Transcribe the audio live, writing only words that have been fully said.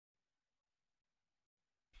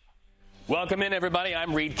Welcome in, everybody.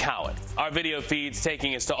 I'm Reed Cowan. Our video feed's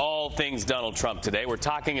taking us to all things Donald Trump today. We're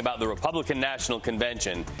talking about the Republican National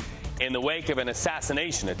Convention in the wake of an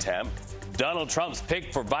assassination attempt, Donald Trump's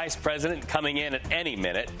pick for vice president coming in at any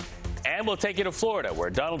minute, and we'll take you to Florida, where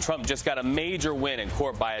Donald Trump just got a major win in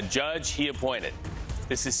court by a judge he appointed.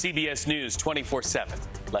 This is CBS News 24/7.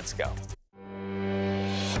 Let's go.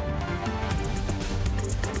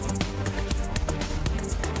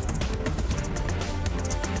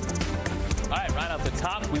 All right, right off the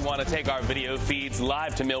top, we want to take our video feeds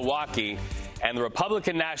live to Milwaukee and the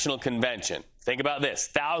Republican National Convention. Think about this.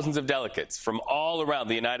 Thousands of delegates from all around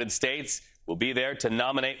the United States will be there to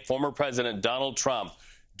nominate former President Donald Trump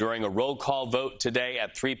during a roll call vote today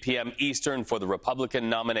at 3 p.m. Eastern for the Republican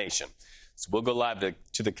nomination. So we'll go live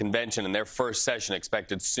to the convention and their first session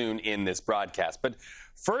expected soon in this broadcast. But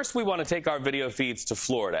first, we want to take our video feeds to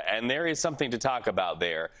Florida, and there is something to talk about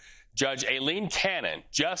there. Judge Aileen Cannon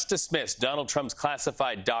just dismissed Donald Trump's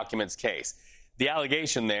classified documents case. The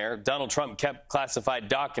allegation there, Donald Trump kept classified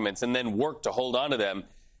documents and then worked to hold on to them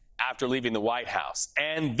after leaving the White House.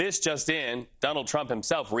 And this just in, Donald Trump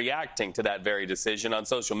himself reacting to that very decision on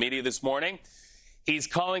social media this morning. He's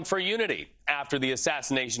calling for unity after the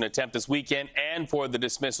assassination attempt this weekend and for the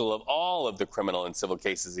dismissal of all of the criminal and civil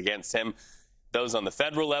cases against him, those on the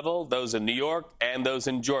federal level, those in New York, and those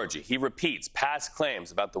in Georgia. He repeats past claims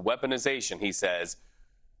about the weaponization, he says,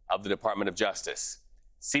 of the Department of Justice.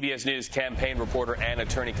 CBS News campaign reporter and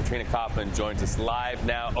attorney Katrina Kaufman joins us live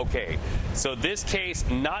now. Okay, so this case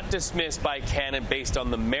not dismissed by Cannon based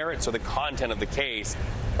on the merits or the content of the case,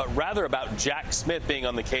 but rather about Jack Smith being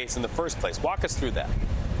on the case in the first place. Walk us through that.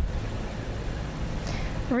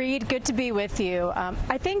 Reed, good to be with you.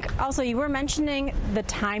 I think also you were mentioning the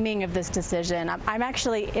timing of this decision. I'm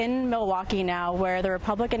actually in Milwaukee now, where the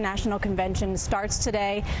Republican National Convention starts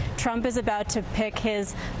today. Trump is about to pick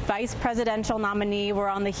his vice presidential nominee. We're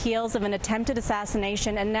on the heels of an attempted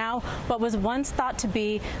assassination, and now what was once thought to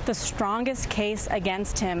be the strongest case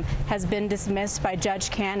against him has been dismissed by Judge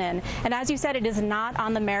Cannon. And as you said, it is not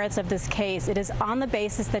on the merits of this case. It is on the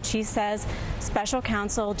basis that she says special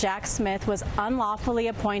counsel Jack Smith was unlawfully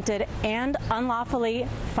appointed and unlawfully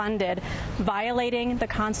funded, violating the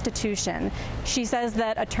Constitution. She says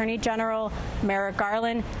that Attorney General Merrick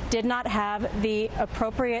Garland did not have the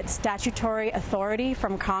appropriate statutory authority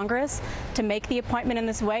from Congress to make the appointment in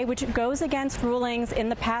this way, which goes against rulings in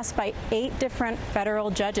the past by 8 different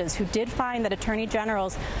federal judges who did find that attorney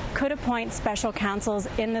generals could appoint special counsels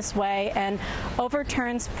in this way, and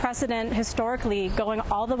overturns precedent historically going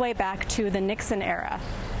all the way back to the Nixon era.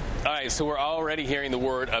 All right, so we're already hearing the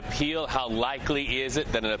word appeal. How likely is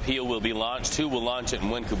it that an appeal will be launched? Who will launch it,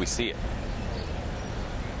 and when could we see it?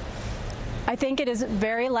 I think it is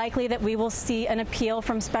very likely that we will see an appeal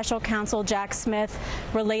from special counsel Jack Smith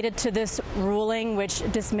related to this ruling, which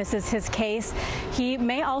dismisses his case. He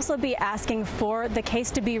may also be asking for the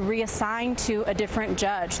case to be reassigned to a different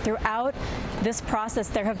judge. Throughout this process,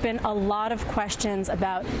 there have been a lot of questions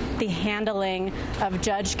about the handling of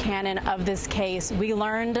Judge Cannon of this case. We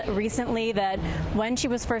learned recently that when she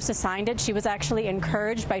was first assigned it, she was actually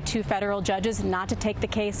encouraged by 2 federal judges not to take the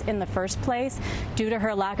case in the first place due to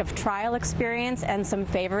her lack of trial experience and some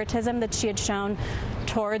favoritism that she had shown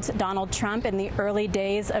towards Donald Trump in the early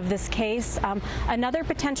days of this case. Another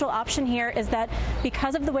potential option here is that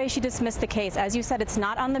because of the way she dismissed the case, as you said, it's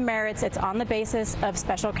not on the merits, it's on the basis of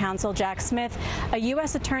special counsel Jack Smith, a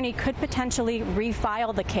U.S. attorney could potentially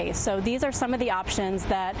refile the case. So these are some of the options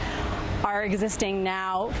that are existing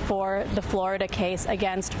now for the Florida case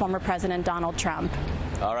against former President Donald Trump.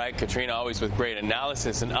 All right, Katrina, always with great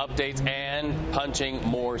analysis and updates and punching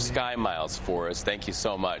more sky miles for us. Thank you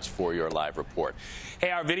so much for your live report.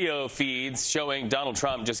 Hey, our video feeds showing Donald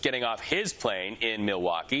Trump just getting off his plane in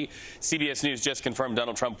Milwaukee. CBS News just confirmed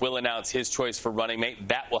Donald Trump will announce his choice for running mate.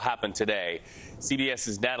 That will happen today.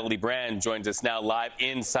 CBS's Natalie Brand joins us now live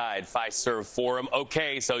inside Fiserv Forum.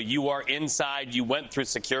 Okay, so you are inside. You went through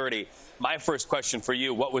security. My first question for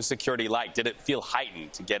you, what was security like? Did it feel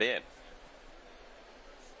heightened to get in?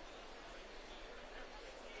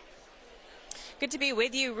 Good to be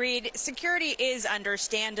with you, Reed. Security is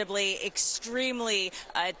understandably extremely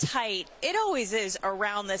tight. It always is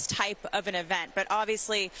around this type of an event, but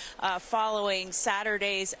obviously following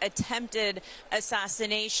Saturday's attempted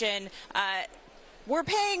assassination, we're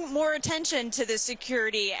paying more attention to the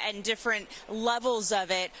security and different levels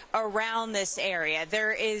of it around this area.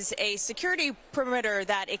 There is a security perimeter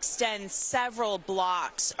that extends several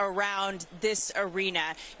blocks around this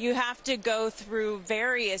arena. You have to go through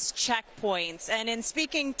various checkpoints. And in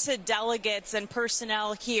speaking to delegates and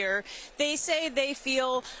personnel here, they say they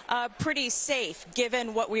feel pretty safe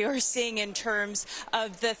given what we are seeing in terms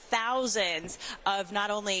of the thousands of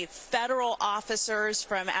not only federal officers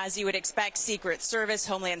from, as you would expect, Secret Service,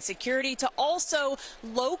 Homeland Security, to also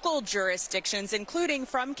local jurisdictions, including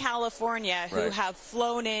from California, who have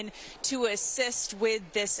flown in to assist with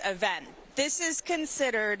this event. This is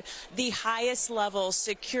considered the highest level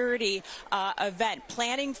security event.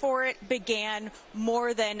 Planning for it began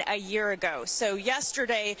more than a year ago. So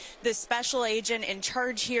yesterday, the special agent in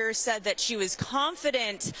charge here said that she was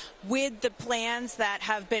confident with the plans that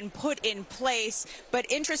have been put in place. But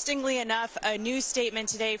interestingly enough, a new statement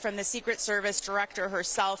today from the Secret Service director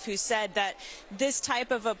herself, who said that this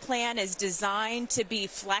type of a plan is designed to be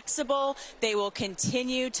flexible. They will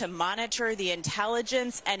continue to monitor the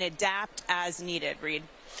intelligence and adapt as needed. Reed.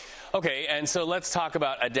 Okay, and so let's talk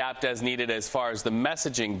about adapt as needed as far as the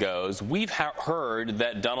messaging goes. We've heard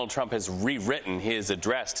that Donald Trump has rewritten his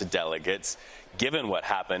address to delegates, given what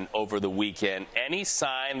happened over the weekend. Any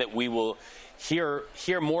sign that we will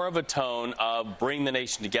hear more of a tone of bring the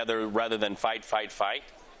nation together rather than fight, fight, fight?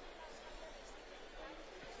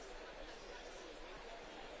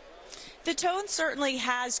 The tone certainly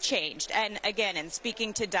has changed. And again, in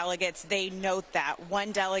speaking to delegates, they note that.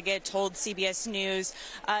 One delegate told CBS News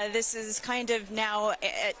this is kind of now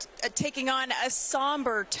taking on a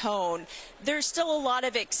somber tone. There's still a lot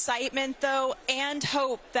of excitement, though, and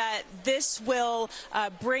hope that this will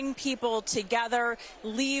bring people together,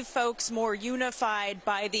 leave folks more unified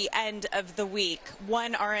by the end of the week.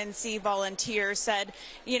 One RNC volunteer said,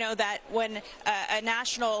 that when a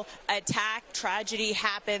national attack tragedy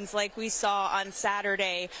happens like we saw on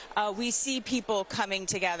Saturday, we see people coming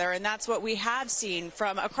together, and that's what we have seen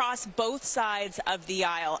from across both sides of the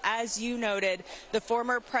aisle. As you noted, the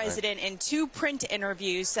former president in two print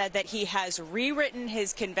interviews said that he has rewritten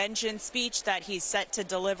his convention speech that he's set to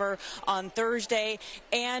deliver on Thursday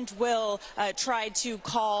and will try to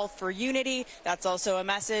call for unity. That's also a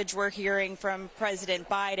message we're hearing from President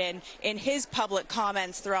Biden in his public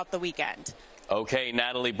comments throughout the weekend. Okay,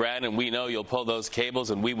 Natalie Brandon, we know you'll pull those cables,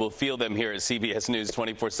 and we will feel them here at CBS News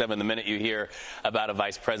 24/7 the minute you hear about a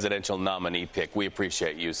vice presidential nominee pick. We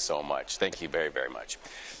appreciate you so much. Thank you very, very much.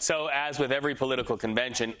 So as with every political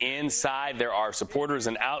convention, inside there are supporters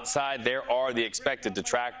and outside there are the expected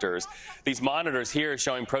detractors. These monitors here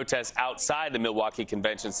showing protests outside the Milwaukee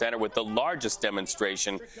Convention Center with the largest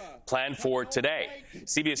demonstration planned for today.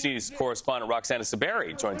 CBS News correspondent Roxana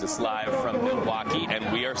Saberi joins us live from Milwaukee, and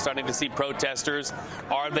we are starting to see protesters.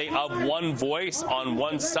 Are they of one voice on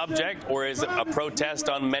one subject, or is it a protest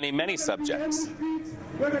on many, many subjects?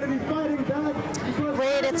 We're going to be fighting back.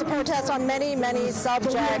 Reid, it's a protest on many, many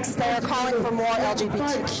subjects. They're calling for more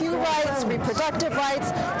LGBTQ rights, reproductive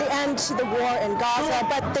rights, the end to the war in Gaza.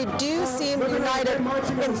 But they do seem united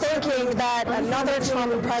in thinking that another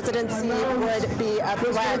Trump presidency would be a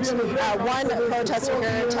threat. One protester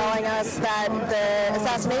here telling us that the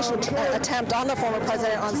assassination attempt on the former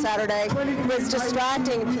president on Saturday was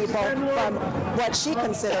distracting people from what she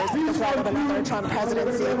considers the threat of another Trump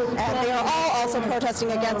presidency. And they are all also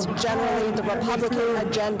protesting against generally the Republican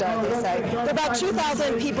agenda, they say. There are about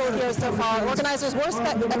 2,000 people here so far. Organizers were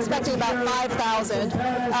expecting about 5,000.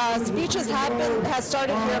 Speeches has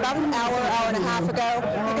started here about an hour and a half ago.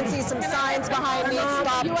 You can see some signs behind me,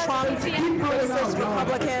 Stop Trump, racist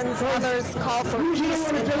Republicans. Others call for peace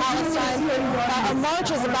in Palestine. A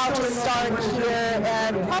march is about to start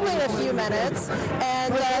here probably in a few minutes.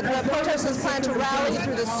 And the protesters plan to rally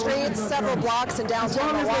through the streets, several blocks in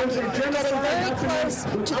downtown Milwaukee, getting very close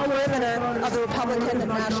to the perimeter of the Republican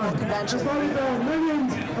National Convention.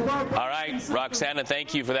 All right, Roxana,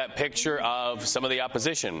 thank you for that picture of some of the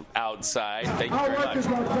opposition outside. Thank you very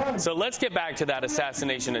much. So let's get back to that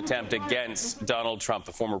assassination attempt against Donald Trump,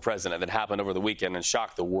 the former president, that happened over the weekend and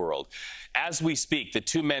shocked the world. As we speak, the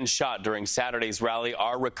two men shot during Saturday's rally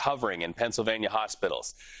are recovering in Pennsylvania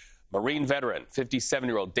hospitals. Marine veteran,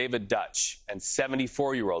 57-year-old David Dutch, and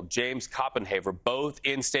 74-year-old James Koppenhaver, both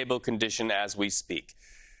in stable condition as we speak.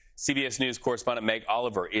 CBS News correspondent Meg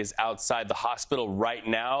Oliver is outside the hospital right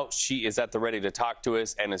now. She is at the ready to talk to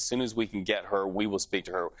us, and as soon as we can get her, we will speak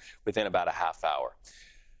to her within about a half hour.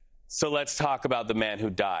 So let's talk about the man who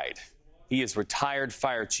died. He is retired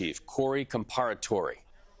fire chief Corey Comparatori.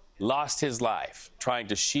 Lost his life trying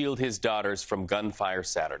to shield his daughters from gunfire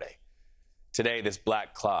Saturday. Today, this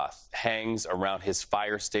black cloth hangs around his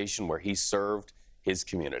fire station where he served his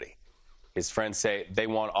community. His friends say they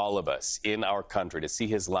want all of us in our country to see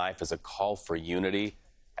his life as a call for unity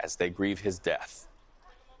as they grieve his death.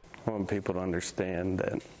 I want people to understand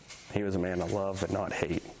that he was a man of love and not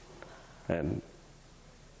hate, and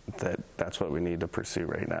that's what we need to pursue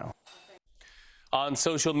right now. On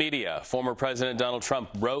social media, former President Donald Trump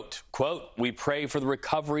wrote, quote, "We pray for the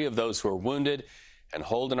recovery of those who are wounded and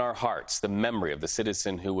hold in our hearts the memory of the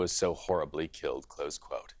citizen who was so horribly killed," close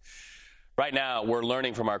quote. Right now, we're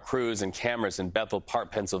learning from our crews and cameras in Bethel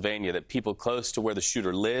Park, Pennsylvania, that people close to where the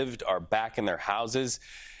shooter lived are back in their houses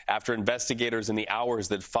after investigators in the hours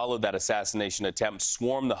that followed that assassination attempt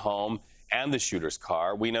swarmed the home and the shooter's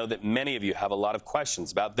car. We know that many of you have a lot of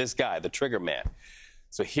questions about this guy, the trigger man.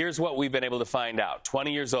 So here's what we've been able to find out.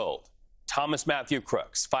 20 years old, Thomas Matthew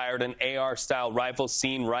Crooks fired an AR-style rifle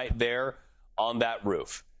seen right there on that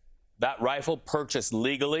roof. That rifle purchased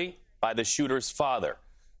legally by the shooter's father.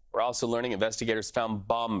 We're also learning investigators found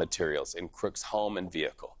bomb materials in Crooks' home and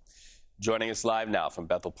vehicle. Joining us live now from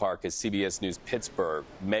Bethel Park is CBS News Pittsburgh,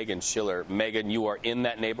 Megan Schiller. Megan, you are in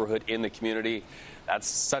that neighborhood, in the community. That's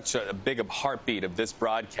such a big heartbeat of this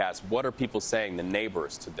broadcast. What are people saying, the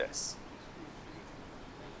neighbors, to this?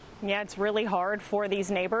 Yeah, it's really hard for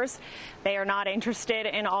these neighbors. They are not interested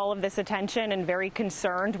in all of this attention and very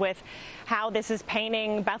concerned with how this is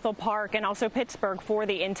painting Bethel Park and also Pittsburgh for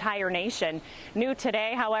the entire nation. New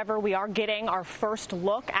today, however, we are getting our first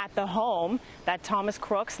look at the home that Thomas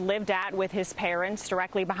Crooks lived at with his parents.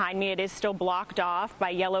 Directly behind me, it is still blocked off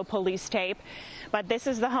by yellow police tape. But this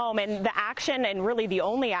is the home, and the action, and really the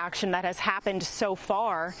only action that has happened so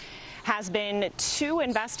far, has been 2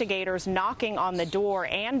 investigators knocking on the door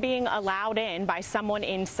and being allowed in by someone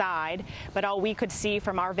inside. But all we could see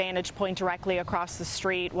from our vantage point directly across the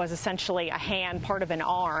street was essentially a hand, part of an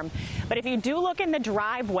arm. But if you do look in the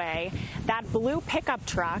driveway, that blue pickup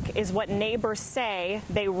truck is what neighbors say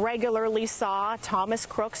they regularly saw Thomas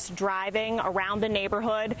Crooks driving around the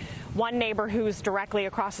neighborhood. One neighbor who's directly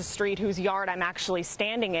across the street, whose yard I'm actually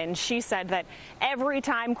standing in, she said that every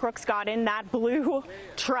time Crooks got in that blue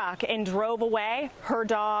truck and drove away, her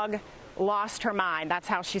dog lost her mind. That's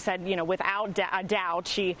how she said, you know, without a doubt,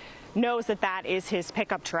 she knows that that is his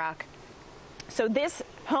pickup truck. So this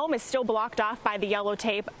home is still blocked off by the yellow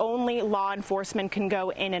tape. Only law enforcement can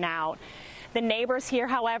go in and out. The neighbors here,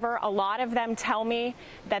 however, a lot of them tell me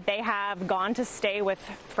that they have gone to stay with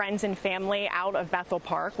friends and family out of Bethel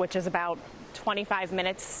Park, which is about 25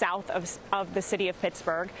 minutes south of the city of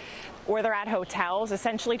Pittsburgh, or they're at hotels,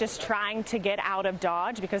 essentially just trying to get out of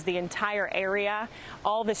Dodge because the entire area,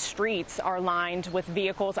 all the streets are lined with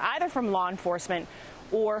vehicles, either from law enforcement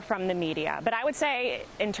or from the media. But I would say,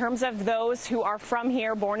 in terms of those who are from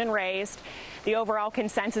here, born and raised, the overall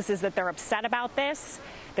consensus is that they're upset about this.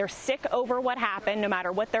 They're sick over what happened, no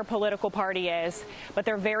matter what their political party is, but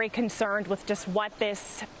they're very concerned with just what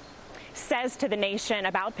this says to the nation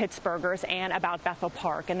about Pittsburghers and about Bethel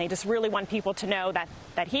Park. And they just really want people to know that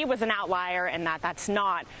he was an outlier and that that's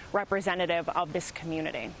not representative of this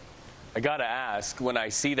community. I got to ask, when I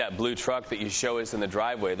see that blue truck that you show us in the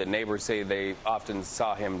driveway that neighbors say they often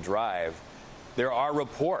saw him drive, there are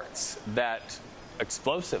reports that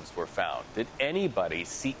explosives were found. Did anybody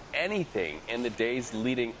see anything in the days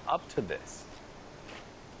leading up to this?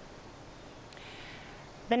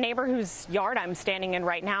 The neighbor whose yard I'm standing in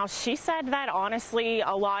right now, she said that honestly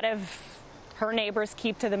a lot of her neighbors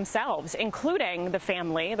keep to themselves, including the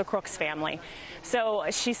family, the Crooks family. So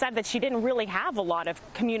she said that she didn't really have a lot of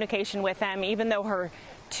communication with him, even though her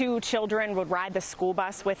 2 children would ride the school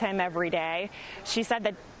bus with him every day. She said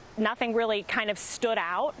that nothing really kind of stood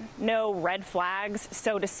out, no red flags,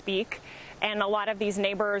 so to speak. And a lot of these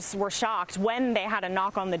neighbors were shocked when they had a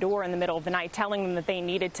knock on the door in the middle of the night telling them that they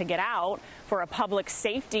needed to get out for a public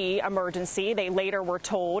safety emergency. They later were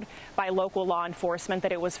told by local law enforcement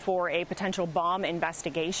that it was for a potential bomb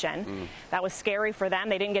investigation. That was scary for them.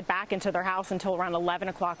 They didn't get back into their house until around 11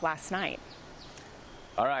 o'clock last night.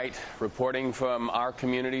 All right, reporting from our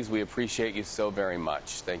communities, we appreciate you so very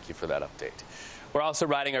much. Thank you for that update. We're also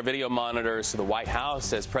riding our video monitors to the White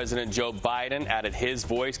House as President Joe Biden added his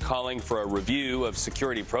voice calling for a review of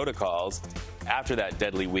security protocols after that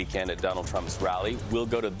deadly weekend at Donald Trump's rally. We'll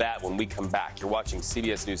go to that when we come back. You're watching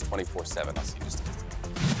CBS News 24/7. I'll see you just a minute.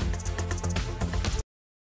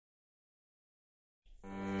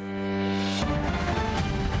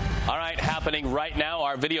 happening right now.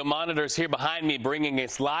 Our video monitors here behind me bringing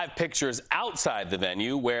us live pictures outside the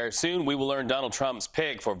venue, where soon we will learn Donald Trump's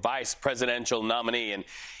pick for vice presidential nominee and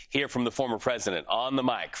hear from the former president on the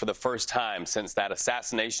mic for the first time since that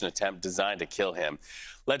assassination attempt designed to kill him.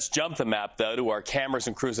 Let's jump the map, though, to our cameras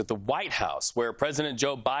and crews at the White House, where President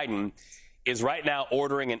Joe Biden is right now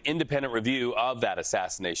ordering an independent review of that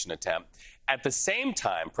assassination attempt. At the same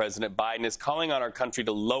time, President Biden is calling on our country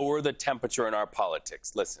to lower the temperature in our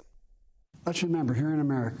politics. Listen. Let's remember, here in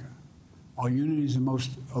America, while unity is the most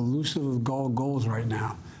elusive of goals right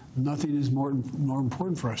now, nothing is more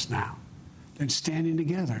important for us now than standing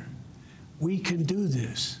together. We can do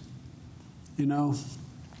this. You know,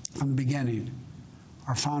 from the beginning,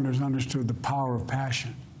 our founders understood the power of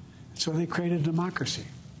passion. So they created democracy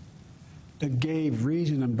that gave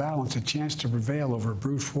reason and balance a chance to prevail over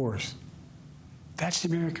brute force. That's the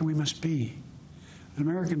American we must be. An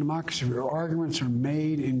American democracy where arguments are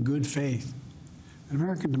made in good faith. An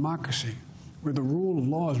American democracy where the rule of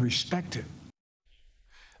law is respected.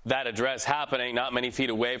 That address happening not many feet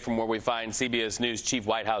away from where we find CBS News chief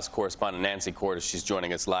White House correspondent Nancy Cordes. She's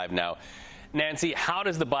joining us live now. Nancy, how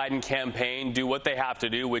does the Biden campaign do what they have to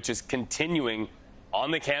do, which is continuing on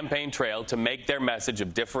the campaign trail to make their message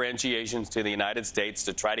of differentiations to the United States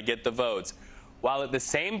to try to get the votes, while at the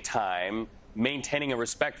same time maintaining a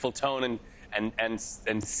respectful tone and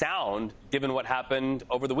sound, given what happened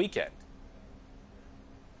over the weekend?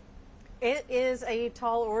 It is a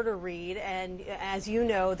tall order, Reed, and as you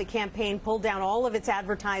know, the campaign pulled down all of its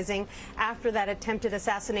advertising after that attempted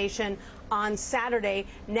assassination on Saturday.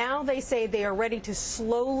 Now they say they are ready to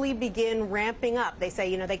slowly begin ramping up. They say,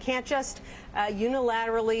 you know, they can't just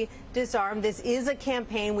unilaterally disarm. This is a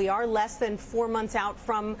campaign. We are less than 4 months out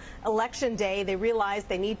from Election Day. They realize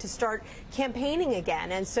they need to start campaigning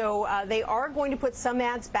again. And so they are going to put some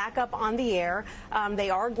ads back up on the air. They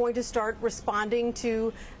are going to start responding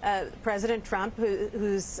to President Trump,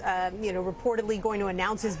 who's reportedly going to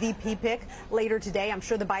announce his VP pick later today. I'm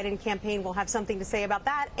sure the Biden campaign will have something to say about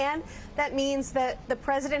that. And that means that the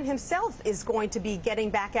president himself is going to be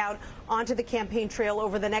getting back out onto the campaign trail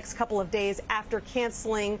over the next couple of days after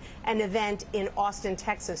canceling an event in Austin,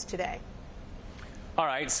 Texas today. All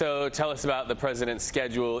right, so tell us about the president's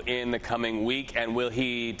schedule in the coming week, and will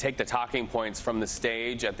he take the talking points from the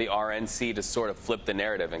stage at the RNC to sort of flip the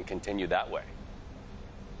narrative and continue that way?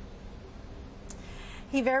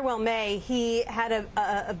 He very well may. He had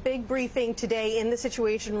a big briefing today in the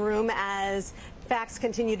Situation Room as facts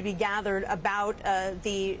continue to be gathered about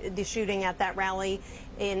the shooting at that rally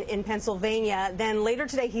in Pennsylvania. Then later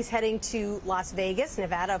today, he's heading to Las Vegas.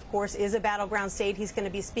 Nevada, of course, is a battleground state. He's going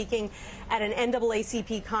to be speaking at an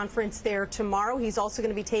NAACP conference there tomorrow. He's also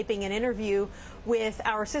going to be taping an interview with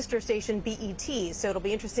our sister station, BET. So it'll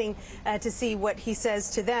be interesting to see what he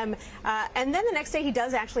says to them. And then the next day, he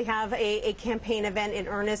does actually have a campaign event in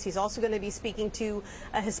earnest. He's also going to be speaking to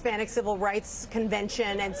a Hispanic Civil Rights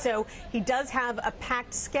Convention. And so he does have a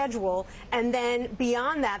packed schedule. And then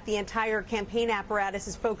beyond that, the entire campaign apparatus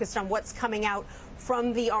is focused on what's coming out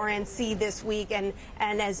from the RNC this week. And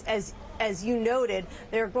as you noted,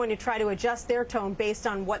 they're going to try to adjust their tone based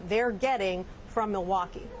on what they're getting from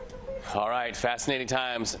Milwaukee. All right, fascinating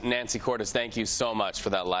times. Nancy Cordes, thank you so much for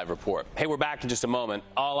that live report. Hey, we're back in just a moment.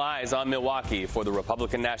 All eyes on Milwaukee for the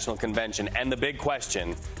Republican National Convention. And the big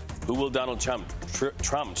question, who will Donald Trump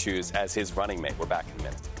choose as his running mate? We're back in a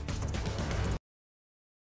minute.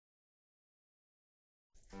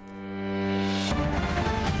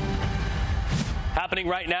 Happening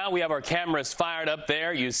right now, we have our cameras fired up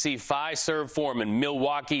there. You see Fiserv Forum in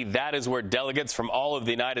Milwaukee. That is where delegates from all of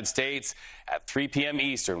the United States at 3 p.m.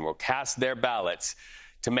 Eastern will cast their ballots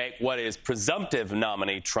to make what is presumptive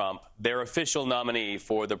nominee Trump their official nominee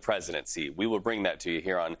for the presidency. We will bring that to you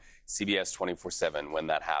here on CBS 24/7 when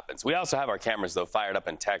that happens. We also have our cameras, though, fired up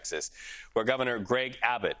in Texas, where Governor Greg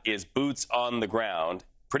Abbott is boots on the ground.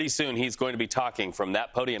 Pretty soon, he's going to be talking from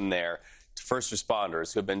that podium there to first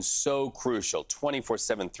responders who have been so crucial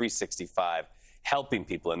 24/7, 365, helping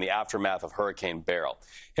people in the aftermath of Hurricane Beryl.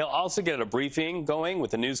 He'll also get a briefing going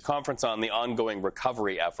with a news conference on the ongoing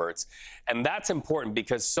recovery efforts. And that's important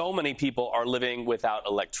because so many people are living without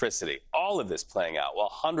electricity. All of this playing out while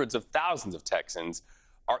hundreds of thousands of Texans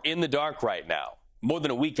are in the dark right now, more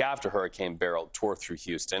than a week after Hurricane Beryl tore through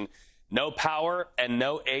Houston. No power and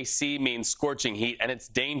no AC means scorching heat, and it's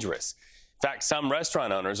dangerous. In fact, some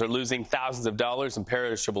restaurant owners are losing thousands of dollars in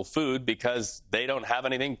perishable food because they don't have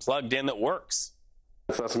anything plugged in that works.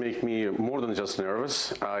 That's make me more than just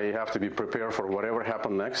nervous. I have to be prepared for whatever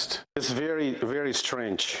happens next. It's very, very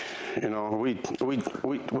strange. You know, we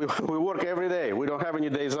work every day. We don't have any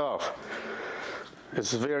days off.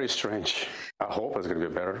 It's very strange. I hope it's going to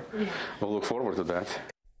be better. We'll look forward to that.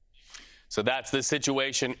 So that's the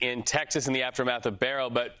situation in Texas in the aftermath of Beryl.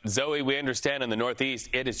 But, Zoe, we understand in the Northeast,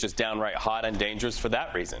 it is just downright hot and dangerous for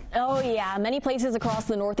that reason. Oh, yeah. Many places across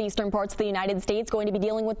the northeastern parts of the United States going to be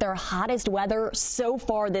dealing with their hottest weather so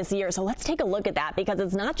far this year. So let's take a look at that, because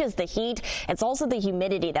it's not just the heat, it's also the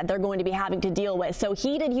humidity that they're going to be having to deal with. So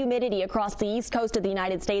heat and humidity across the east coast of the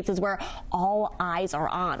United States is where all eyes are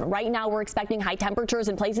on. Right now, we're expecting high temperatures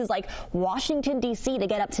in places like Washington, D.C. to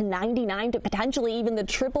get up to 99 to potentially even the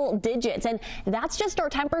triple digits. And that's just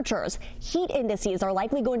our temperatures. Heat indices are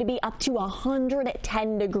likely going to be up to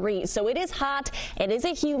 110 degrees. So it is hot, it is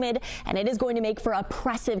humid, and it is going to make for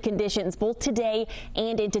oppressive conditions both today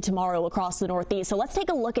and into tomorrow across the Northeast. So let's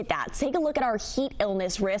take a look at that. Take a look at our heat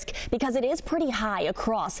illness risk, because it is pretty high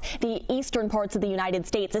across the eastern parts of the United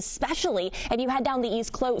States, especially if you head down the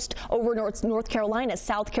East Coast over North Carolina,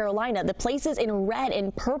 South Carolina, the places in red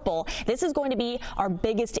and purple. This is going to be our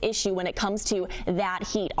biggest issue when it comes to that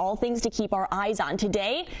heat. All things to keep our eyes on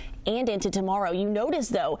today and into tomorrow. You notice,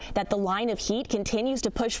 though, that the line of heat continues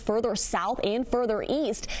to push further south and further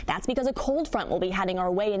east. That's because a cold front will be heading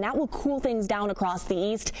our way, and that will cool things down across the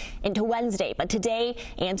east into Wednesday. But today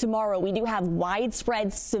and tomorrow, we do have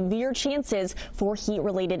widespread severe chances for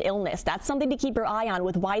heat-related illness. That's something to keep your eye on,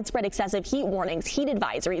 with widespread excessive heat warnings, heat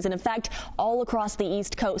advisories in effect all across the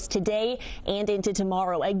East Coast today and into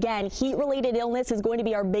tomorrow. Again, heat-related illness is going to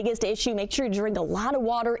be our biggest issue. Make sure you drink a lot of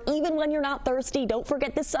water, even when you're not thirsty. Don't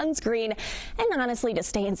forget the sunscreen, and honestly, just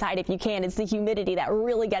stay inside if you can. It's the humidity that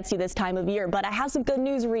really gets you this time of year. But I have some good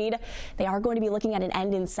news, Reed. They are going to be looking at an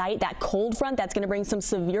end in sight. That cold front that's going to bring some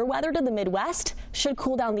severe weather to the Midwest should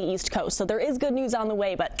cool down the East Coast. So there is good news on the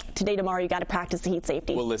way, but today, tomorrow, you got to practice the heat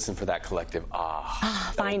safety. We'll listen for that collective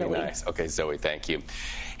finally. Nice. Okay, Zoe, thank you.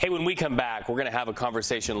 Hey, when we come back, we're going to have a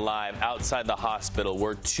conversation live outside the hospital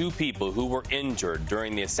where two people who were injured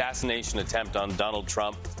during the assassination attempt on Donald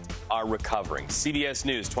Trump are recovering. CBS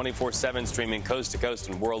News 24/7, streaming coast to coast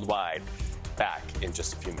and worldwide. Back in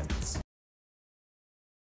just a few minutes.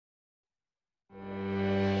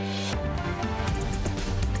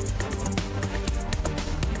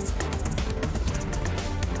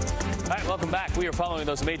 All right, welcome back. We are following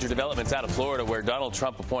those major developments out of Florida, where Donald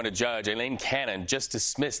Trump-appointed judge Elaine Cannon just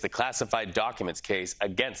dismissed the classified documents case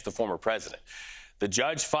against the former president. The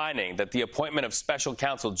judge finding that the appointment of special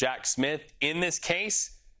counsel Jack Smith in this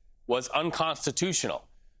case was unconstitutional.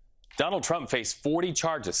 Donald Trump faced 40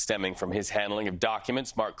 charges stemming from his handling of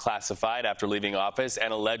documents marked classified after leaving office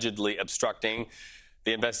and allegedly obstructing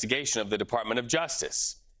the investigation of the Department of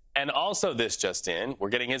Justice. And also this just in, we're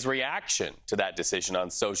getting his reaction to that decision on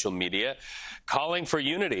social media, calling for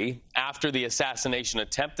unity after the assassination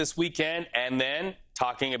attempt this weekend, and then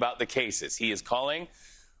talking about the cases. He is calling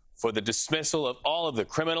for the dismissal of all of the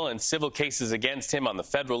criminal and civil cases against him on the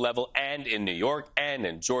federal level and in New York and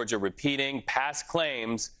in Georgia, repeating past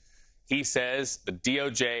claims. He says the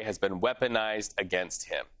DOJ has been weaponized against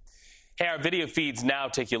him. Hey, our video feeds now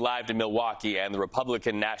take you live to Milwaukee and the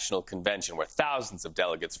Republican National Convention, where thousands of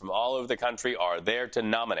delegates from all over the country are there to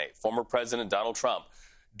nominate former President Donald Trump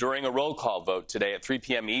during a roll call vote today at 3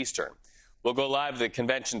 p.m. Eastern. We'll go live to the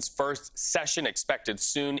convention's first session, expected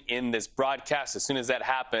soon in this broadcast. As soon as that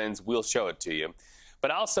happens, we'll show it to you. But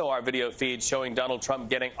also our video feed showing Donald Trump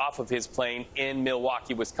getting off of his plane in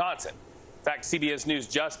Milwaukee, Wisconsin. In fact, CBS News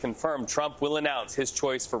just confirmed Trump will announce his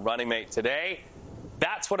choice for running mate today.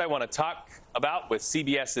 That's what I want to talk about with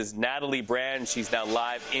CBS's Natalie Brand. She's now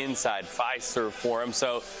live inside Fiserv Forum.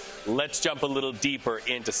 So let's jump a little deeper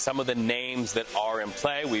into some of the names that are in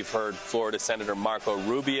play. We've heard Florida Senator Marco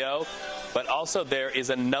Rubio, but also there is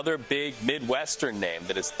another big Midwestern name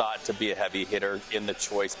that is thought to be a heavy hitter in the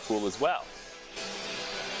choice pool as well.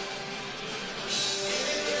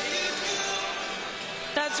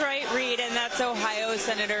 That's right, Reed, and that's Ohio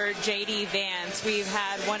Senator J.D. Vance. We've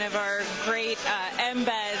had one of our great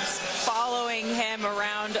embeds following him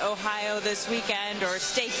around Ohio this weekend, or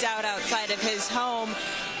staked out outside of his home.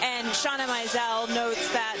 And Shauna Mizell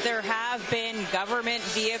notes that there have been government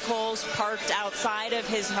vehicles parked outside of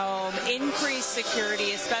his home, increased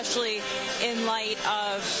security, especially in light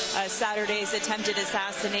of Saturday's attempted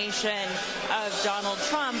assassination of Donald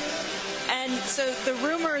Trump. And so the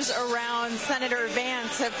rumors around Senator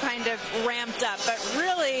Vance have kind of ramped up. But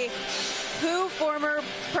really, who former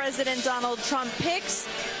President Donald Trump picks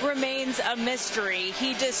remains a mystery.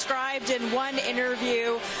 He described in one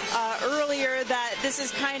interview earlier that this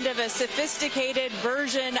is kind of a sophisticated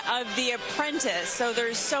version of The Apprentice. So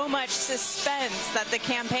there's so much suspense that the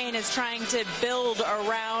campaign is trying to build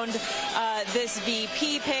around this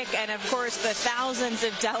VP pick. And of course, the thousands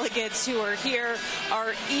of delegates who are here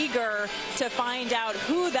are eager to find out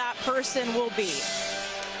who that person will be.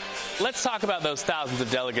 Let's talk about those thousands of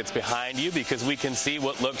delegates behind you, because we can see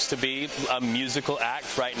what looks to be a musical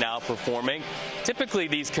act right now performing. Typically,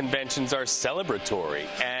 these conventions are celebratory,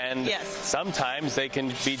 and sometimes they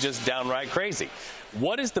can be just downright crazy.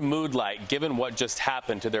 What is the mood like, given what just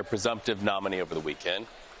happened to their presumptive nominee over the weekend?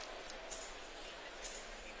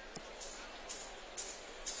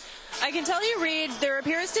 I can tell you, Reed, there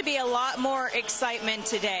appears to be a lot more excitement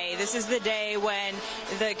today. This is the day when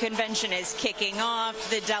the convention is kicking off.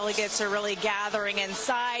 The delegates are really gathering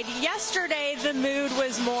inside. Yesterday, the mood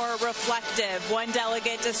was more reflective. One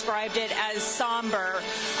delegate described it as somber.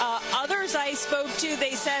 Others I spoke to,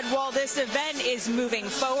 they said, well, this event is moving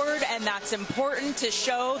forward, and that's important to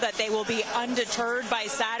show that they will be undeterred by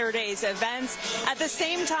Saturday's events. At the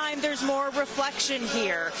same time, there's more reflection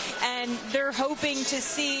here, and they're hoping to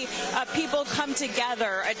see people come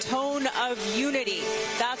together, a tone of unity.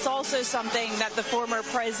 That's also something that the former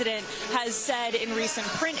president has said in recent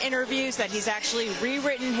print interviews, that he's actually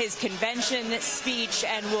rewritten his convention speech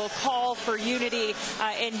and will call for unity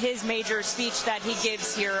in his major speech that he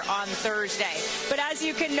gives here on Thursday. But as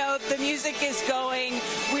you can note, the music is going.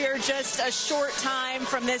 We are just a short time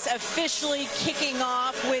from this officially kicking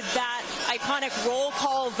off with that iconic roll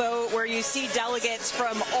call vote where you see delegates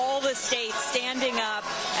from all the states standing up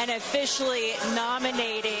and officially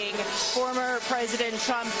nominating former President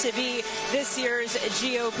Trump to be this year's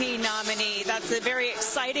GOP nominee. That's a very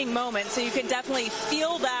exciting moment, so you can definitely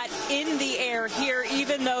feel that in the air here,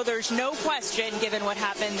 even though there's no question, given what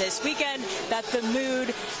happened this weekend, that the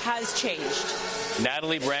mood has changed.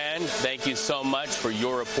 Natalie Brand, thank you so much for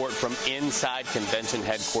your report from inside convention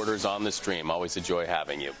headquarters on the stream. Always a joy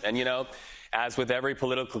having you. And you know, as with every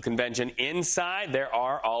political convention inside, there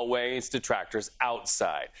are always detractors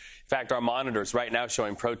outside. In fact, our monitors right now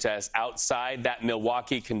showing protests outside that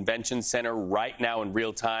Milwaukee Convention Center right now in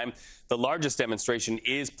real time. The largest demonstration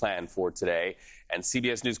is planned for today. And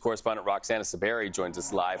CBS News correspondent Roxana Saberi joins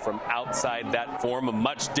us live from outside that forum. A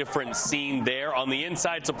much different scene there. On the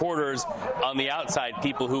inside, supporters. On the outside,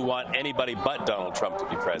 people who want anybody but Donald Trump to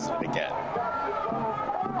be president again.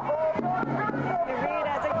 Reed,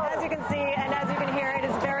 as you can see and as you can hear, it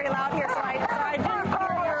is very loud here. So I didn't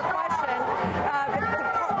hear your question. The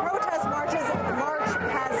protest march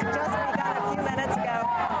has just begun a few minutes ago.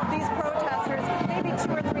 These protesters, maybe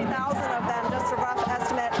 2,000 or 3,000 of them, just a rough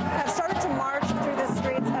estimate, have started to march through the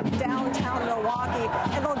streets of downtown Milwaukee,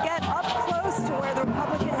 and they'll get up close to where the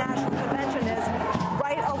Republican National Convention is,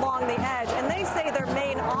 right along the edge. And they say their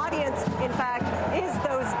main audience, in fact, is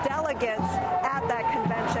those delegates at that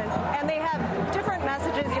convention. And they have different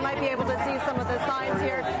messages. You might be able to see some of the signs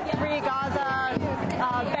here. Free Gaza,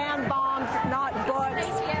 ban bombs, not books.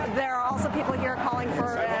 There are also people here calling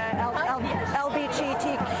for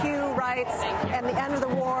LGBTQ rights and the end of the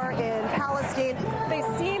war in Palestine. They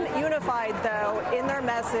seem unified, though, in their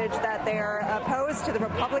message that they are opposed to the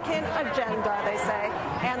Republican agenda, they say.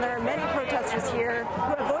 And there are many protesters here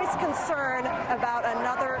who have voiced concern about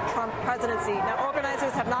another Trump presidency. Now,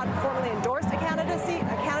 organizers have not formally endorsed a candidate,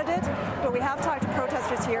 but we have talked to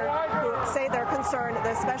protesters here who say they're concerned,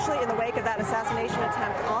 especially in the wake of that assassination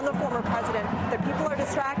attempt on the former president, that people are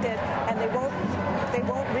distracted and they won't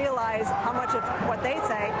realize how much of what they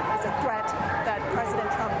say is a threat that President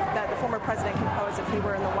Trump, that the former president can pose if he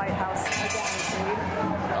were in the White House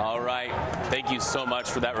again. All right. Thank you so much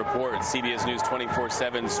for that report. CBS News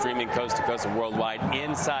 24/7, streaming coast to coast and worldwide,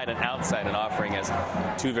 inside and outside, and offering us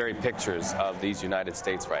two very pictures of these United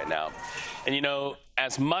States right now. And you know,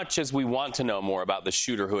 as much as we want to know more about the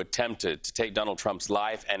shooter who attempted to take Donald Trump's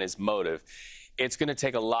life and his motive, it's going to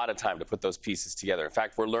take a lot of time to put those pieces together. In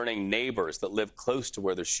fact, we're learning neighbors that live close to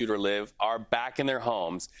where the shooter lived are back in their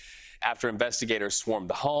homes after investigators swarmed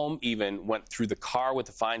the home, even went through the car with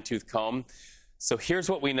a fine-tooth comb. So here's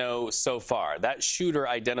what we know so far. That shooter,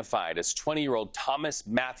 identified as 20-year-old Thomas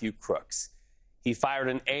Matthew Crooks, he fired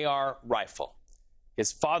an AR rifle.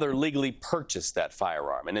 His father legally purchased that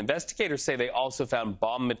firearm. And investigators say they also found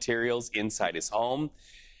bomb materials inside his home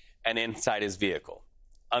and inside his vehicle.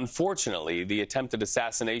 Unfortunately, the attempted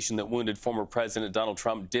assassination that wounded former President Donald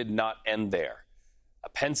Trump did not end there. A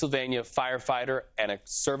Pennsylvania firefighter and a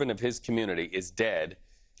servant of his community is dead,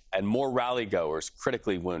 and more rally-goers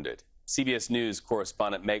critically wounded. CBS News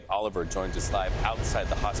correspondent Meg Oliver joins us live outside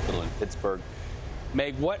the hospital in Pittsburgh.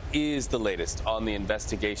 Meg, what is the latest on the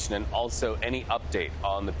investigation, and also any update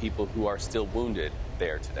on the people who are still wounded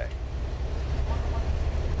there today?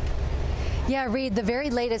 Yeah, Reed, the very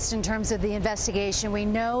latest in terms of the investigation, we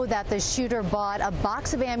know that the shooter bought a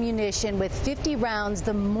box of ammunition with 50 rounds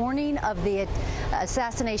the morning of the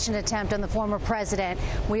assassination attempt on the former president.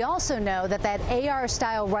 We also know that that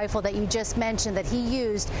AR-style rifle that you just mentioned that he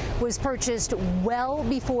used was purchased well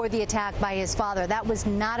before the attack by his father. That was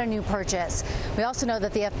not a new purchase. We also know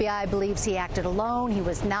that the FBI believes he acted alone. He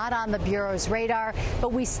was not on the Bureau's radar,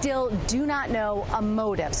 but we still do not know a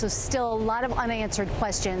motive. So still a lot of unanswered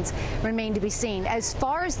questions remain to be seen. As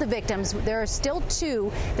far as the victims, there are still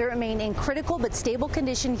 2 that remain in critical but stable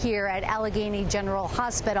condition here at Allegheny General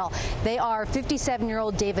Hospital. They are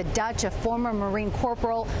 57-year-old David Dutch, a former Marine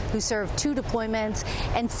corporal who served 2 deployments,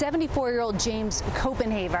 and 74-year-old James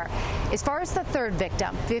Copenhaver. As far as the third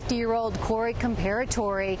victim, 50-year-old Corey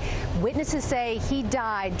Comparatori, witnesses say he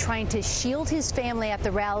died trying to shield his family at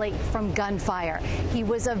the rally from gunfire. He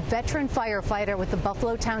was a veteran firefighter with the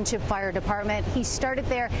Buffalo Township Fire Department. He started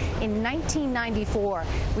there in 1994.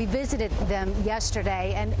 We visited them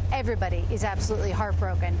yesterday, and everybody is absolutely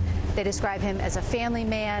heartbroken. They describe him as a family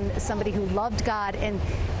man, somebody who loved God, and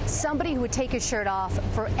somebody who would take his shirt off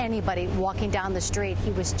for anybody walking down the street.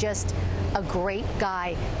 He was just a great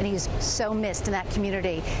guy, and he's so missed in that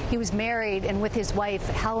community. He was married and with his wife,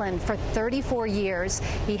 Helen, for 34 years.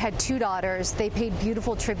 He had 2 daughters. They paid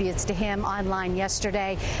beautiful tributes to him online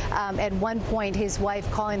yesterday. At one point, his wife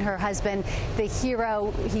calling her husband the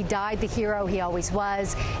hero. He died the hero he always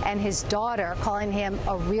was, and his daughter calling him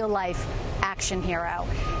a real-life action hero.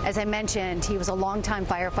 As I mentioned, he was a longtime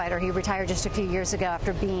firefighter. He retired just a few years ago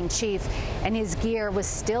after being chief, and his gear was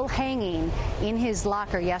still hanging in his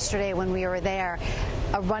locker yesterday when we were there.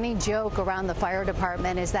 A running joke around the fire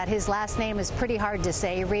department is that his last name is pretty hard to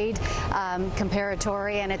say, Reed,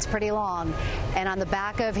 Comparatori, and it's pretty long. And on the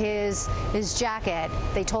back of his jacket,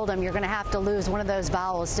 they told him, you're going to have to lose one of those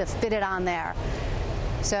vowels to fit it on there.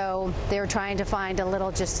 So they were trying to find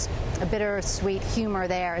just a bittersweet humor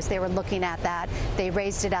there as they were looking at that. They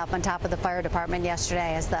raised it up on top of the fire department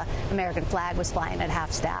yesterday as the American flag was flying at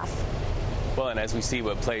half staff. Well, and as we see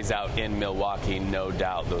what plays out in Milwaukee, no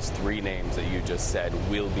doubt those 3 names that you just said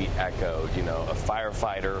will be echoed. You know, a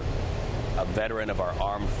firefighter, a veteran of our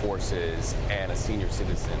armed forces, and a senior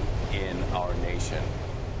citizen in our nation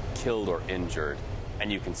killed or injured.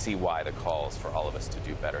 And you can see why the calls for all of us to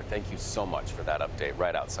do better. Thank you so much for that update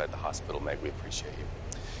right outside the hospital, Meg. We appreciate you.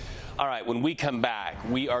 All right, when we come back,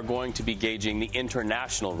 we are going to be gauging the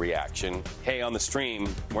international reaction. Hey, on the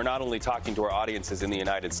stream, we're not only talking to our audiences in the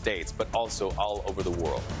United States, but also all over the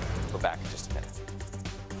world. We're back in just a minute.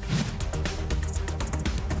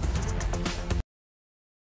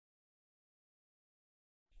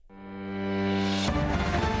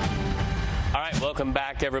 Welcome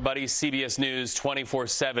back, everybody. CBS News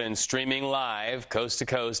 24/7, streaming live, coast to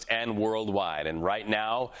coast and worldwide. And right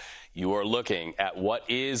now, you are looking at what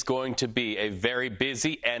is going to be a very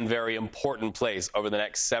busy and very important place over the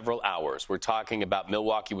next several hours. We're talking about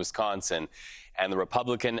Milwaukee, Wisconsin, and the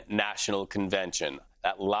Republican National Convention.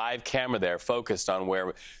 That live camera there focused on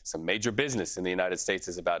where some major business in the United States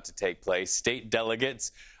is about to take place. State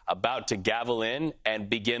delegates about to gavel in and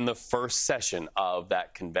begin the first session of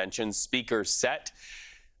that convention. Speakers set.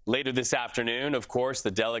 Later this afternoon, of course,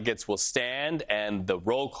 the delegates will stand and the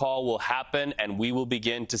roll call will happen, and we will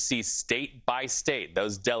begin to see state by state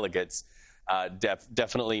those delegates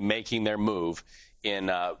definitely making their move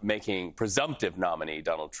in making presumptive nominee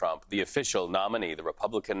Donald Trump the official nominee, the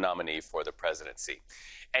Republican nominee for the presidency.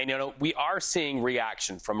 And, you know, we are seeing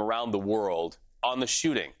reaction from around the world on the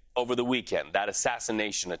shooting over the weekend, that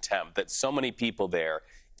assassination attempt that so many people there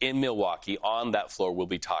in Milwaukee on that floor will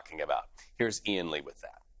be talking about. Here's Ian Lee with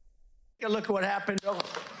that. Look at what happened.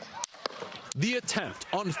 The attempt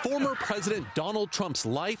on former President Donald Trump's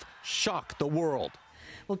life shocked the world.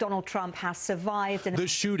 Well, Donald Trump has survived. The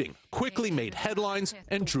shooting quickly made headlines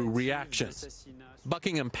and drew reactions.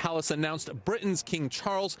 Buckingham Palace announced Britain's King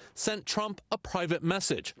Charles sent Trump a private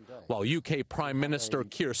message, while UK Prime Minister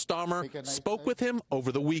Keir Starmer spoke with him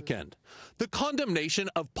over the weekend. The condemnation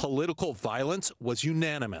of political violence was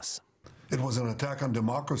unanimous. It was an attack on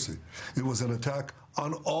democracy. It was an attack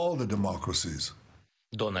on all the democracies.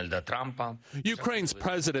 Ukraine's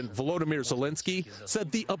President Volodymyr Zelensky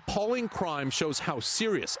said the appalling crime shows how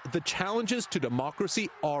serious the challenges to democracy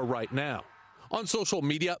are right now. On social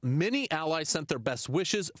media, many allies sent their best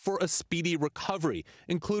wishes for a speedy recovery,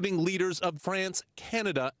 including leaders of France,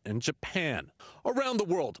 Canada, and Japan. Around the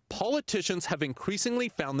world, politicians have increasingly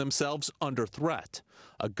found themselves under threat.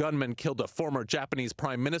 A gunman killed a former Japanese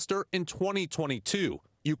prime minister in 2022.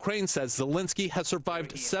 Ukraine says Zelensky has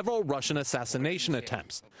survived several Russian assassination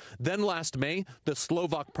attempts. Then last May, the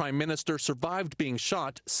Slovak prime minister survived being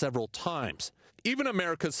shot several times. Even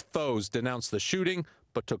America's foes denounced the shooting,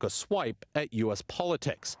 but took a swipe at U.S.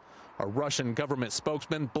 politics. A Russian government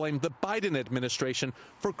spokesman blamed the Biden administration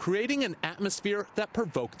for creating an atmosphere that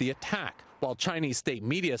provoked the attack, while Chinese state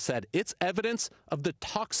media said it's evidence of the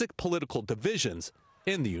toxic political divisions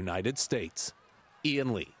in the United States.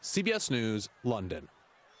 Ian Lee, CBS News, London.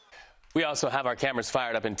 We also have our cameras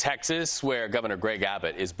fired up in Texas, where Governor Greg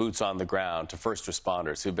Abbott is boots on the ground to first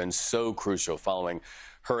responders who've been so crucial following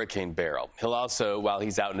Hurricane Beryl. He'll also, while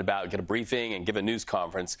he's out and about, get a briefing and give a news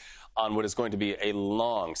conference on what is going to be a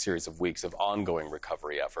long series of weeks of ongoing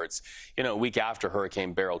recovery efforts. You know, a week after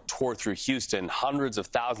Hurricane Beryl tore through Houston, hundreds of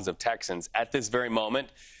thousands of Texans at this very moment,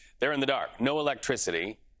 they're in the dark, no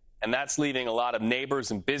electricity. And that's leaving a lot of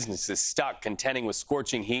neighbors and businesses stuck contending with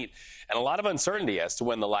scorching heat and a lot of uncertainty as to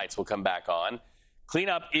when the lights will come back on.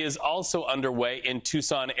 Cleanup is also underway in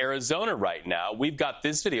Tucson, Arizona right now. We've got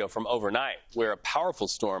this video from overnight where a powerful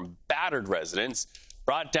storm battered residents,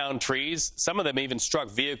 brought down trees. Some of them even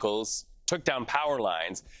struck vehicles, took down power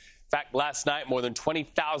lines. In fact, last night, more than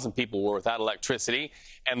 20,000 people were without electricity,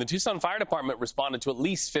 and the Tucson Fire Department responded to at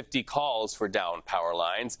least 50 calls for downed power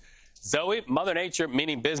lines. Zoe, Mother Nature,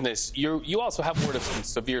 meaning business, you also have word of some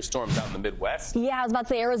severe storms out in the Midwest. Yeah, I was about to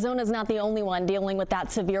say Arizona's not the only one dealing with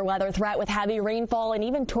that severe weather threat, with heavy rainfall and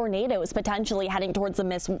even tornadoes potentially heading towards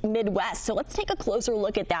the Midwest. So let's take a closer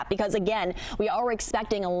look at that, because again, we are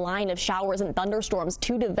expecting a line of showers and thunderstorms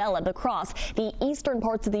to develop across the eastern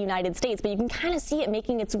parts of the United States, but you can kind of see it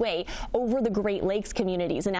making its way over the Great Lakes communities. And